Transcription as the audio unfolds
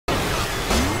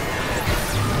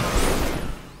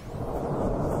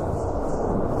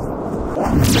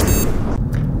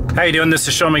How you doing? This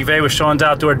is Sean McVeigh with Sean's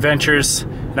Outdoor Adventures,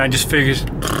 and I just finished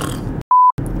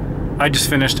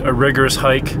a rigorous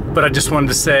hike. But I just wanted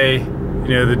to say, you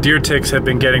know, the deer ticks have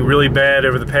been getting really bad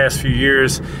over the past few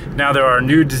years. Now there are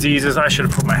new diseases. I should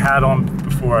have put my hat on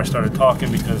before I started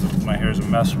talking because my hair is a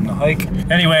mess from the hike.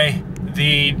 Anyway,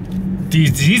 these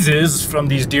diseases from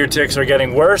these deer ticks are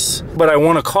getting worse. But I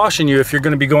want to caution you, if you're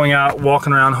going to be going out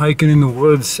walking around hiking in the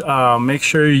woods, make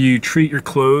sure you treat your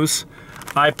clothes.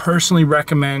 I personally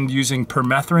recommend using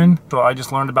Permethrin. So I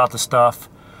just learned about the stuff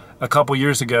a couple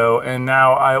years ago, and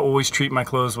now I always treat my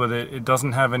clothes with it. It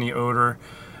doesn't have any odor.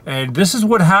 And this is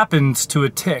what happens to a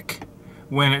tick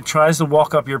when it tries to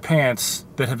walk up your pants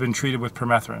that have been treated with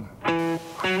Permethrin.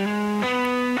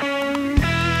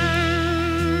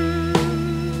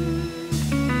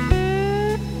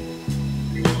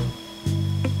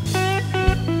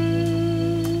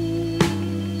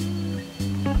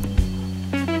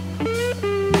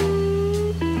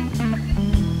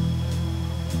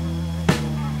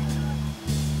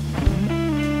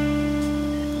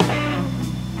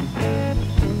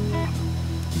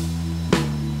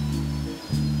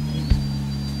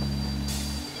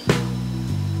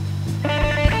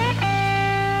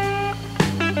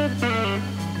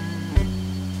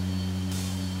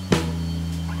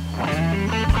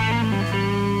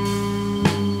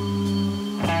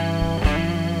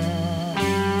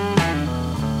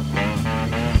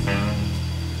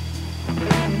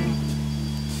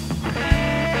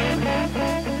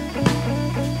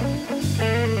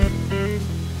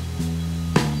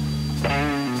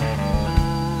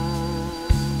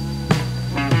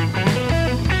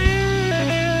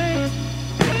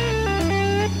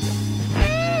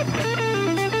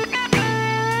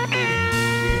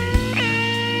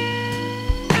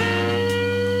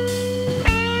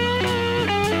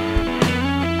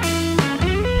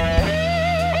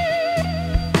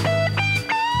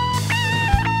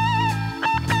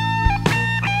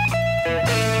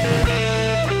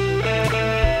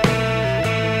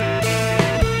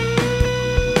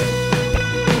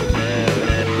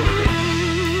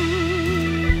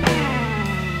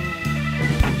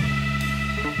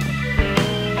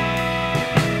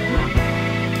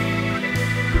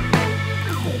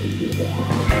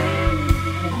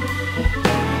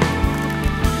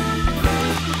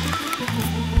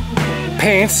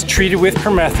 Pants treated with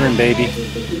Permethrin, baby.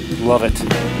 Love it.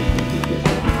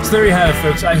 So there you have it,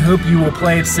 folks. I hope you will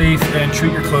play it safe and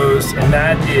treat your clothes, and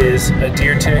that is a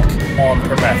deer tick on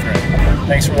Permethrin.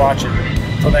 Thanks for watching.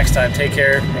 Until next time, take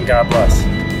care and God bless.